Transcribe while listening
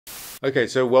Okay,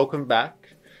 so welcome back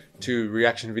to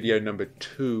reaction video number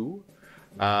 2.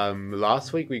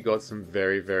 Last week we got some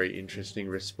very interesting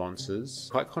responses.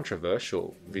 Quite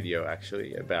controversial video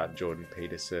actually about Jordan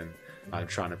Peterson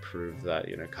trying to prove that,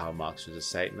 you know, Karl Marx was a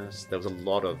Satanist. There was a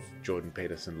lot of Jordan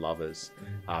Peterson lovers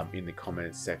in the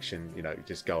comments section, you know,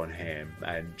 just going ham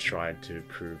and trying to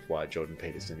prove why Jordan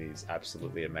Peterson is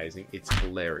absolutely amazing. It's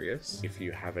hilarious. If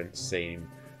you haven't seen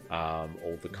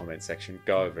all the comment section,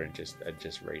 go over and just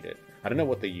read it. I don't know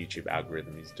what the YouTube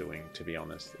algorithm is doing, to be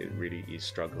honest. It really is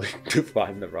struggling to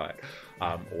find the right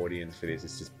audience for this.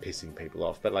 It's just pissing people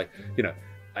off, but, like, you know,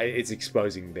 it's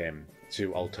exposing them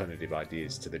to alternative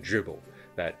ideas to the dribble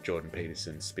that Jordan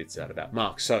Peterson spits out about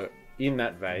Marx. So in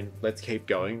that vein, let's keep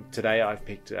going. Today I've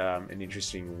picked an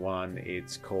interesting one.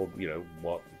 It's called, you know,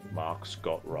 What Marx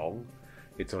Got Wrong.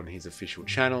 It's on his official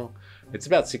channel. It's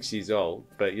about 6 years old,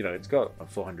 but, you know, it's got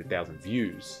 400,000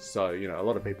 views. So, you know, a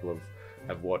lot of people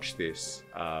have watched this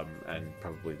and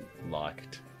probably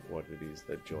liked what it is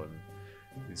that Jordan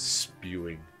is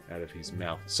spewing out of his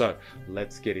mouth. So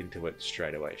let's get into it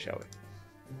straight away, shall we?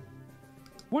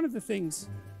 One of the things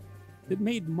that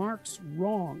made Marx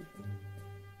wrong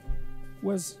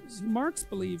was Marx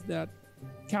believed that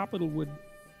capital would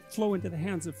flow into the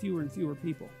hands of fewer and fewer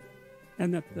people,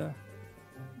 and that the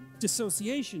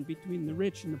dissociation between the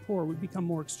rich and the poor would become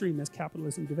more extreme as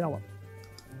capitalism developed.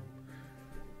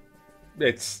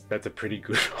 That's a pretty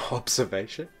good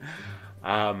observation.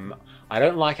 I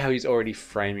don't like how he's already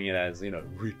framing it as, you know,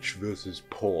 rich versus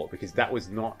poor, because that was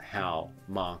not how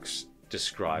Marx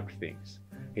described things.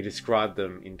 He described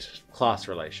them in class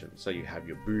relations. So you have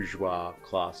your bourgeois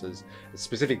classes,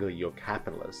 specifically your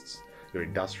capitalists. Your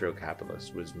industrial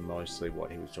capitalists was mostly what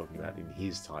he was talking about in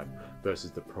his time, versus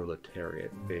the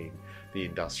proletariat being the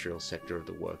industrial sector of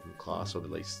the working class, or at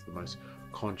least the most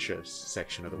conscious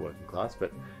section of the working class.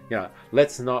 But, you know,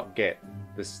 let's not get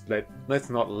this. Let's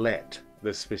not let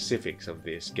the specifics of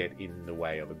this get in the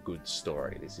way of a good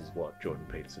story. This is what Jordan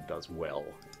Peterson does well.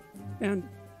 And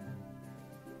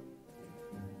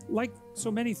like so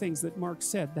many things that Marx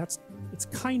said, it's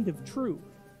kind of true.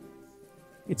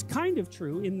 It's kind of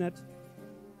true in that.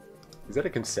 Is that a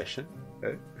concession?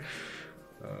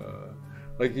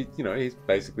 Like, you know, he's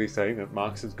basically saying that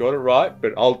Marx has got it right,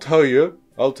 but I'll tell you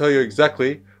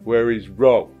exactly where he's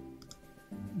wrong.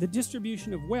 The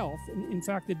distribution of wealth, in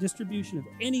fact, the distribution of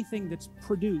anything that's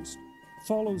produced,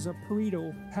 follows a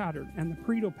Pareto pattern, and the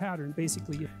Pareto pattern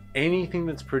basically anything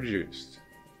that's produced.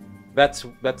 That's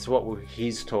what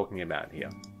he's talking about here.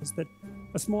 Is that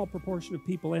a small proportion of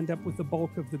people end up with the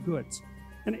bulk of the goods.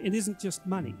 And it isn't just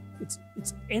money. It's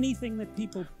anything that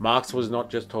people... Marx was not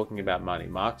just talking about money.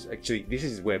 Marx, actually, this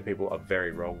is where people are very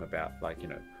wrong about, like, you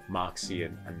know,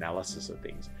 Marxian analysis of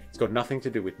things. It's got nothing to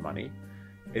do with money.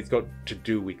 It's got to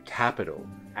do with capital.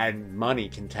 And money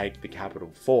can take the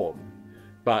capital form.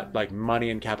 But, like,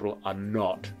 money and capital are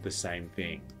not the same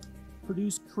thing.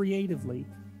 Produced creatively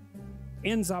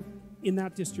ends up in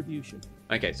that distribution.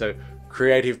 Okay, so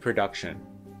creative production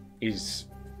is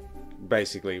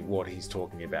basically what he's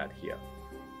talking about here.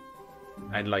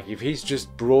 And, like, if he's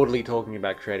just broadly talking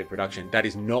about creative production, that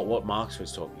is not what Marx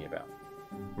was talking about.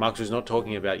 Marx was not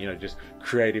talking about, you know, just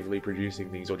creatively producing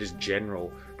things or just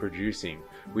general producing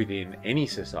within any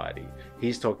society.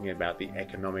 He's talking about the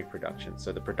economic production,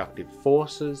 so the productive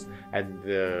forces and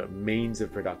the means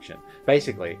of production.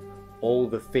 Basically, all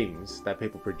the things that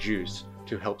people produce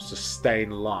to help sustain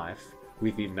life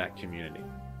within that community.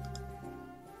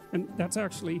 And that's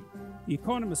actually, the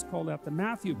economists call that the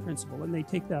Matthew principle, and they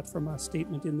take that from a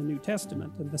statement in the New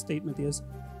Testament. And the statement is,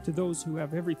 to those who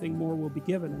have everything, more will be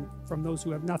given, and from those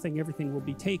who have nothing, everything will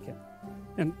be taken.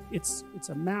 And it's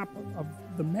a map of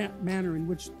the manner in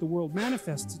which the world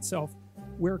manifests itself,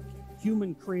 where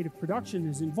human creative production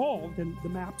is involved, and the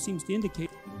map seems to indicate...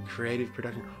 Creative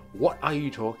production? What are you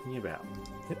talking about?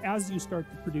 That as you start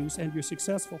to produce and you're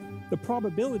successful, the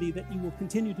probability that you will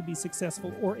continue to be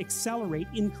successful or accelerate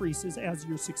increases as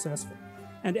you're successful.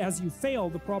 And as you fail,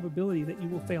 the probability that you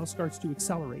will fail starts to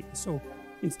accelerate. So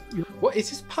well, is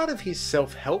this part of his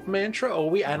self-help mantra, or are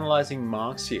we analyzing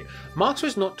Marx here? Marx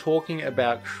was not talking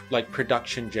about, like,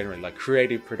 production generally, like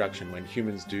creative production, when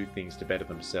humans do things to better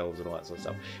themselves and all that sort of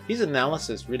stuff. His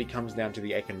analysis really comes down to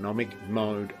the economic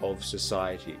mode of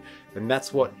society, and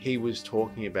that's what he was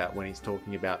talking about when he's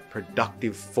talking about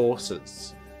productive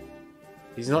forces.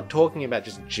 He's not talking about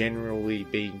just generally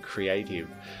being creative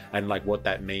and, like, what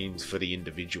that means for the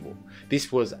individual.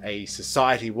 This was a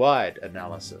society-wide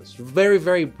analysis,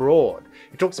 very broad.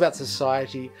 It talks about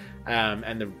society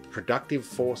and the productive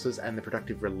forces and the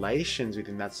productive relations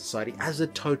within that society as a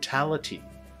totality.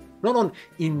 not on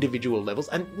individual levels.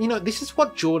 And, you know, this is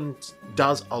what Jordan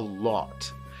does a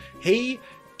lot. He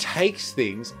takes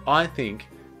things, I think,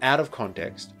 out of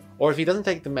context, or if he doesn't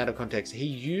take them out of context, he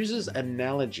uses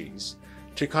analogies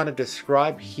to kind of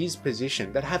describe his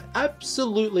position that have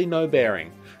absolutely no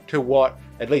bearing to what,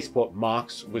 at least what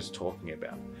Marx was talking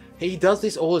about. He does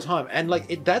this all the time, and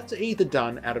like that's either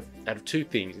done out of two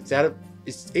things.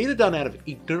 It's either done out of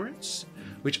ignorance,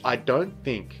 which I don't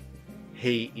think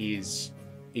he is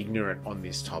ignorant on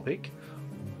this topic.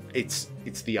 It's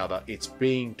the other. It's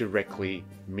being directly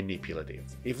manipulative.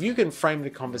 If you can frame the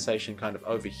conversation kind of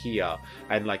over here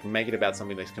and like make it about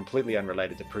something that's completely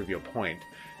unrelated to prove your point,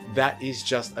 that is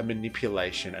just a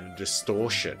manipulation and a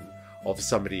distortion of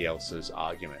somebody else's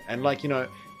argument. And like, you know,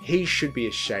 he should be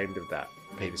ashamed of that,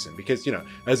 Peterson, because, you know,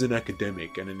 as an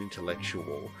academic and an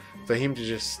intellectual, for him to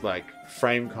just like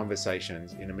frame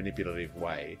conversations in a manipulative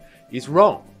way is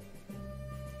wrong.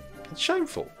 It's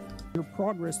shameful. Your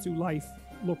progress through life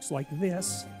looks like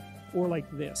this or like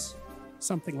this,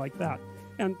 something like that.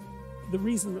 And the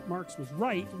reason that Marx was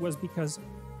right was because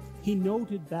he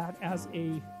noted that as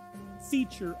a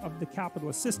feature of the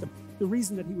capitalist system. The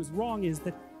reason that he was wrong is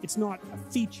that it's not a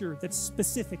feature that's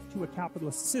specific to a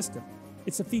capitalist system.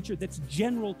 It's a feature that's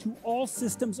general to all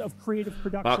systems of creative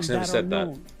production Marx never said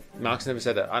known. that. Marx never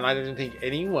said that. And I don't think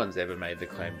anyone's ever made the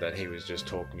claim that he was just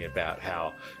talking about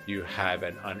how you have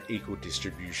an unequal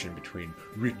distribution between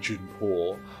rich and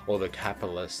poor, or the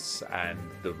capitalists and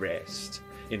the rest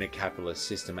in a capitalist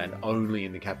system, and only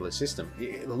in the capitalist system.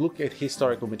 Look at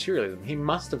historical materialism. He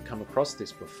must have come across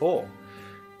this before.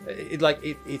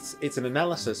 It's an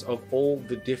analysis of all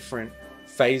the different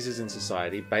phases in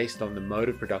society based on the mode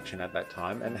of production at that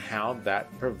time, and how that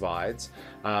provides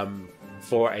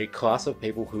for a class of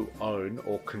people who own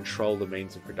or control the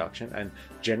means of production and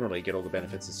generally get all the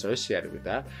benefits associated with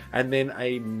that, and then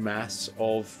a mass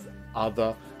of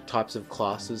other types of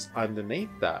classes underneath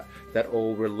that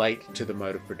all relate to the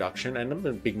mode of production, and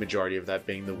a big majority of that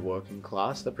being the working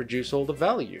class that produce all the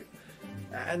value.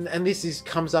 And this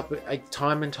comes up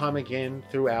time and time again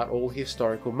throughout all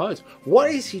historical modes.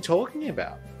 What is he talking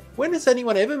about? When has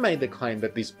anyone ever made the claim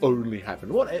that this only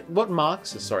happened? What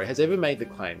Marxist, has ever made the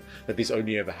claim that this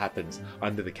only ever happens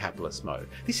under the capitalist mode?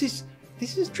 This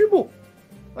is dribble.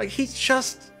 Like, he's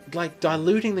just like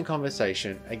diluting the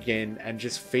conversation again and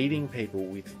just feeding people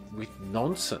with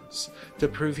nonsense to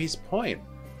prove his point.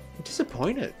 I'm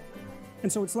disappointed.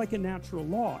 And so it's like a natural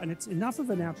law, and it's enough of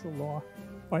a natural law,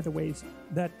 by the way,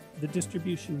 that the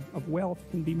distribution of wealth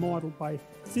can be modeled by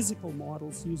physical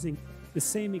models using the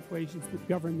same equations that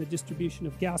govern the distribution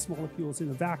of gas molecules in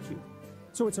a vacuum.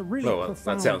 So it's a really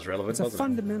profound, that sounds relevant, it's a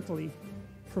fundamentally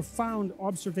profound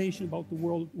observation about the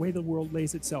world, way the world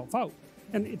lays itself out.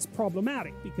 And it's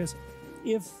problematic because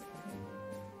if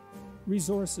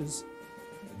resources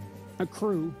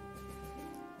accrue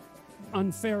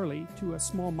unfairly to a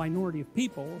small minority of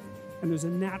people, and there's a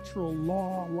natural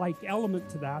law-like element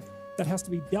to that has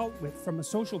to be dealt with from a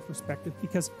social perspective,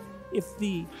 because if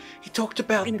the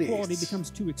inequality becomes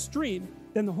too extreme,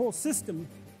 then the whole system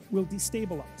will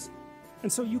destabilize.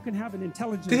 And so you can have an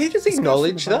intelligent Did he just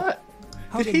acknowledge that?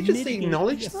 Did he just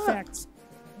acknowledge that?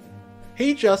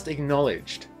 He just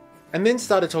acknowledged and then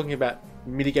started talking about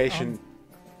mitigating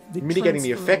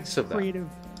the effects of that.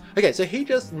 Okay, so he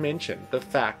just mentioned the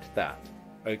fact that,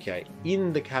 okay,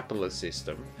 in the capitalist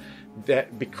system,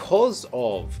 that because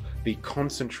of the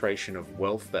concentration of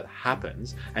wealth that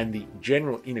happens and the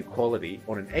general inequality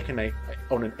on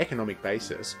an economic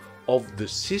basis of the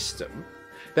system,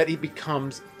 that it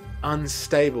becomes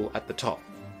unstable at the top.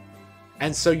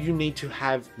 And so you need to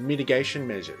have mitigation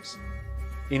measures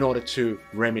in order to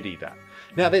remedy that.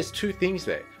 Now, there's two things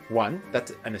there. One,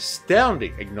 that's an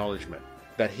astounding acknowledgement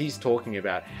that he's talking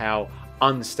about how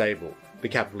unstable the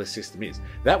capitalist system is.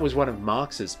 That was one of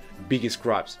Marx's biggest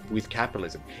gripes with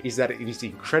capitalism, is that it is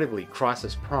incredibly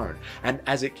crisis prone, and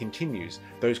as it continues,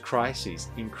 those crises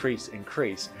increase,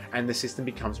 and the system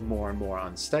becomes more and more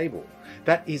unstable.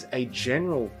 That is a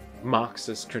general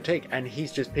Marxist critique, and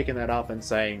he's just picking that up and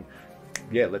saying,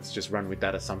 yeah, let's just run with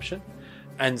that assumption.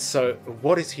 And so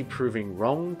what is he proving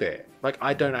wrong there? Like,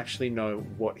 I don't actually know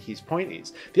what his point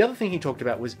is. The other thing he talked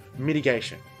about was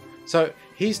mitigation. So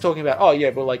he's talking about, oh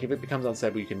yeah, but like if it becomes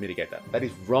unstable, you can mitigate that. That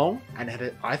is wrong,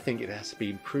 and I think it has to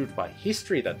be proved by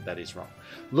history that is wrong.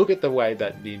 Look at the way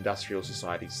that the industrial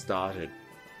society started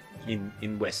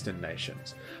in Western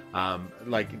nations.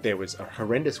 Like, there was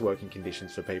horrendous working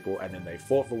conditions for people, and then they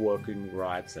fought for working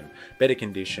rights and better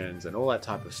conditions and all that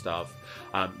type of stuff.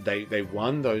 They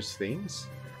won those things,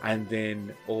 And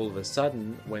then all of a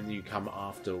sudden, when you come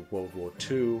after World War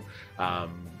II,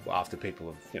 after people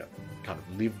have, you know, kind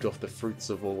of lived off the fruits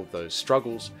of all of those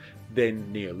struggles, then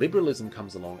neoliberalism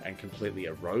comes along and completely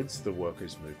erodes the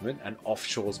workers' movement and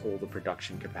offshores all the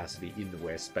production capacity in the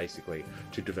West, basically,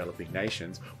 to developing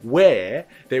nations, where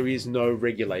there is no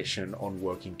regulation on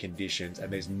working conditions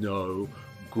and there's no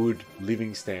good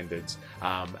living standards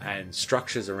and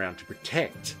structures around to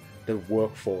protect the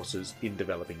workforces in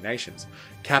developing nations.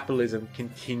 Capitalism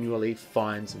continually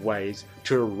finds ways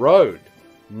to erode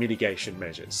mitigation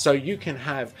measures. So you can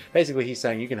have, basically he's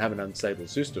saying you can have an unstable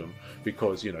system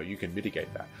because, you know, you can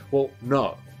mitigate that. Well,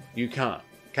 no, you can't.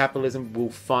 Capitalism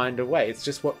will find a way. It's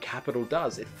just what capital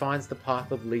does. It finds the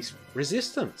path of least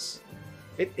resistance.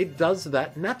 It does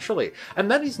that naturally. And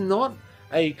that is not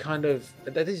a kind of,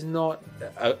 that is not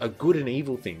a good and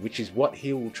evil thing, which is what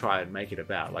he will try and make it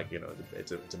about. Like, you know,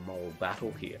 it's a moral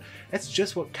battle here. It's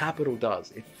just what capital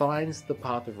does. It finds the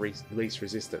path of least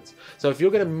resistance. So if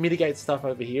you're going to mitigate stuff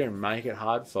over here and make it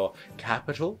hard for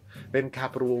capital, then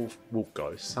capital will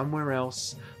go somewhere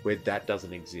else where that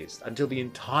doesn't exist until the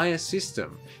entire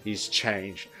system is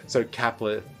changed. So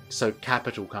capital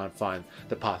can't find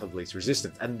the path of least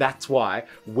resistance. And that's why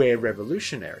we're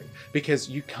revolutionary, because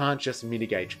you can't just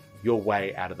mitigate your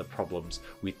way out of the problems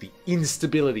with the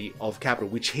instability of capital,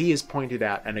 which he has pointed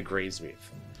out and agrees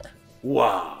with.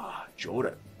 Wow,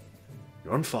 Jordan,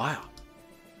 you're on fire.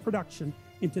 Production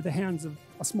into the hands of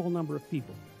a small number of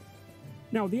people.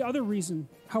 Now, the other reason,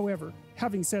 however,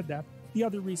 having said that, the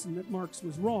other reason that Marx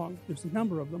was wrong, there's a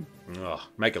number of them. Oh,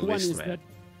 make a list, man. That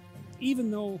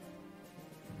even though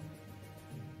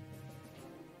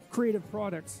creative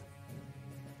products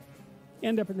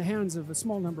end up in the hands of a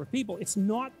small number of people, it's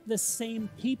not the same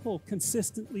people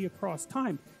consistently across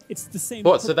time. It's the same.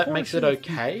 What? So that makes it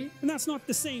okay? And that's not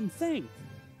the same thing.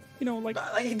 You know, like,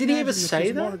 did he ever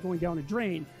say that? Water going down a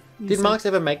drain. Did Marx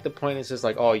ever make the point? It's just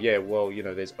like, oh yeah, well, you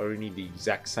know, there's only the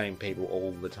exact same people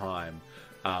all the time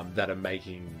that are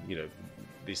making, you know,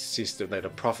 this system, that are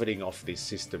profiting off this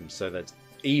system, so that's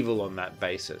evil on that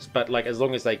basis. But like, as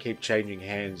long as they keep changing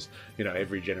hands, you know,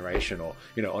 every generation, or,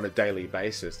 you know, on a daily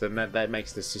basis, then that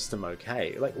makes the system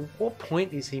okay. Like, what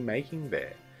point is he making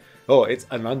there? Oh, it's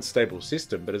an unstable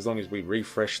system, but as long as we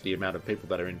refresh the amount of people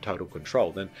that are in total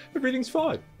control, then everything's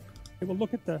fine. We'll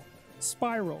look at the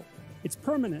spiral. It's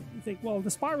permanent. You think, well, the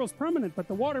spiral's permanent, but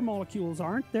the water molecules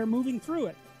aren't. They're moving through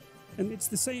it. And it's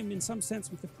the same in some sense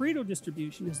with the Pareto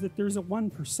distribution, is that there's a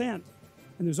 1%, and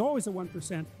there's always a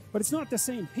 1%, but it's not the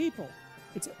same people.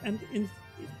 It's, and in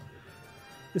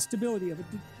the stability of it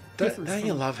differs. Don't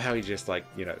you love how he just, like,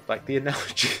 you know, like the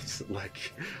analogies,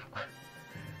 like,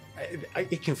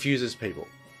 it confuses people.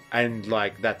 And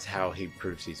like, that's how he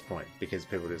proves his point, because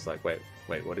people are just like, wait,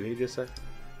 what did he just say?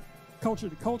 Culture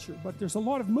to culture, but there's a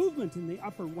lot of movement in the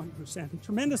upper 1%, a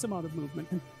tremendous amount of movement.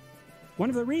 And one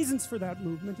of the reasons for that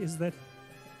movement is that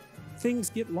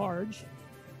things get large,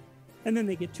 and then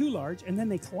they get too large, and then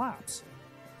they collapse.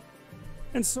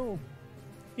 And so,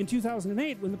 in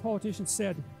 2008, when the politicians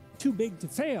said, too big to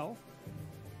fail,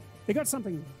 they got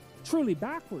something truly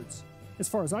backwards, as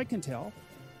far as I can tell.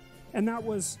 And that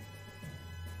was,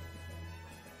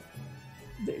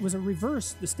 it was a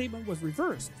reverse, the statement was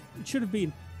reversed. It should have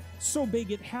been, so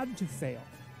big it had to fail.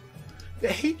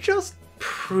 He just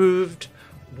proved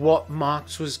what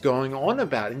Marx was going on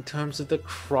about in terms of the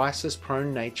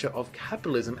crisis-prone nature of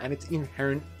capitalism and its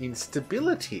inherent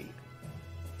instability.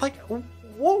 Like,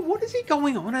 what is he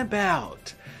going on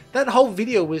about? That whole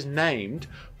video was named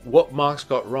What Marx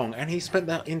Got Wrong, and he spent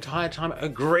that entire time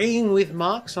agreeing with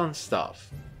Marx on stuff.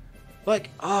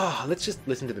 Like, let's just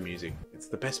listen to the music. It's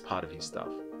the best part of his stuff.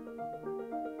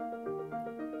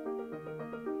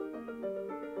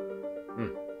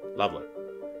 Lovely.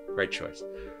 Great choice.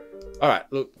 All right,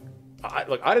 look,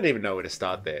 I didn't even know where to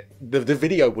start there. The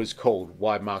video was called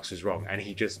Why Marx is Wrong, and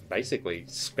he just basically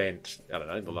spent, I don't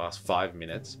know, the last 5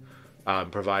 minutes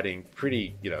providing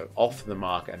pretty, you know,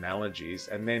 off-the-mark analogies,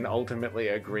 and then ultimately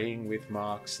agreeing with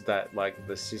Marx that, like,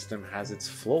 the system has its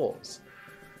flaws.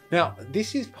 Now,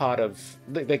 this is part of,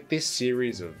 like, this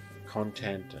series of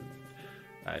content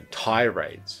and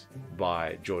tirades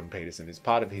by Jordan Peterson is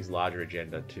part of his larger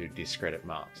agenda to discredit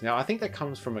Marx. Now, I think that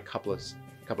comes from a couple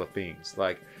of things.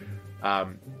 Like,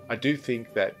 I do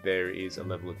think that there is a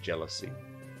level of jealousy.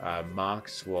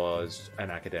 Marx was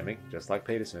an academic, just like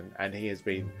Peterson, and he's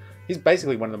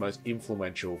basically one of the most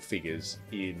influential figures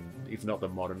in, if not the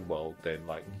modern world, then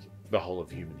like the whole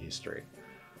of human history.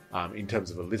 In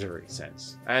terms of a literary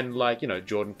sense. And like, you know,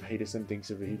 Jordan Peterson thinks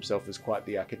of himself as quite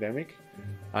the academic,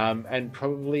 and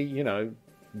probably, you know,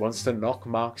 wants to knock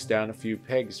Marx down a few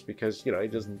pegs because, you know, he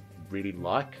doesn't really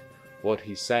like what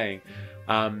he's saying.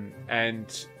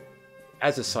 And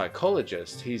as a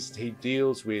psychologist, he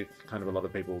deals with kind of a lot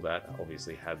of people that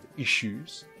obviously have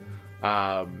issues.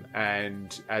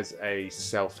 And as a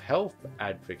self-help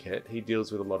advocate, he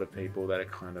deals with a lot of people that are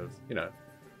kind of,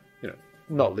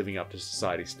 not living up to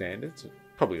society's standards,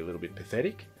 probably a little bit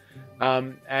pathetic.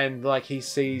 And like he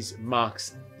sees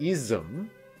Marxism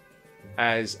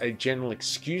as a general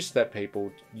excuse that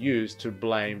people use to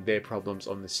blame their problems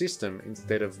on the system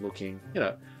instead of looking,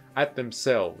 at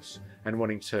themselves and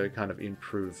wanting to kind of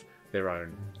improve their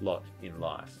own lot in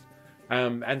life.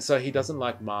 And so he doesn't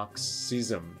like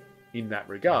Marxism in that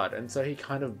regard. And so he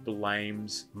kind of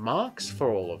blames Marx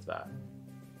for all of that.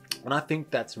 And I think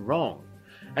that's wrong.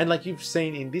 And like you've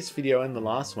seen in this video and the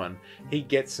last one, he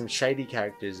gets some shady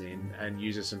characters in and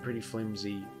uses some pretty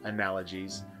flimsy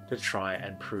analogies to try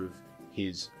and prove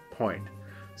his point.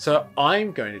 So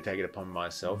I'm going to take it upon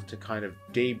myself to kind of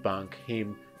debunk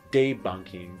him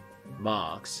debunking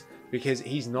Marx, because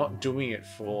he's not doing it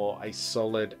for a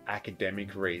solid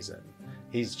academic reason.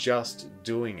 He's just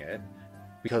doing it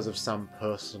because of some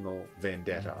personal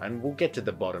vendetta. And we'll get to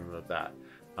the bottom of that.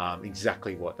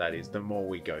 Exactly what that is the more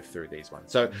we go through these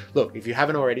ones. So look, if you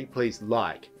haven't already, please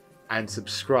like and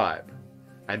subscribe,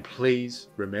 and please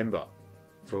remember,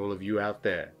 for all of you out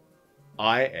there,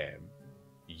 I am,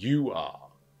 you are,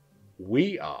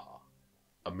 we are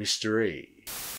a MysterE.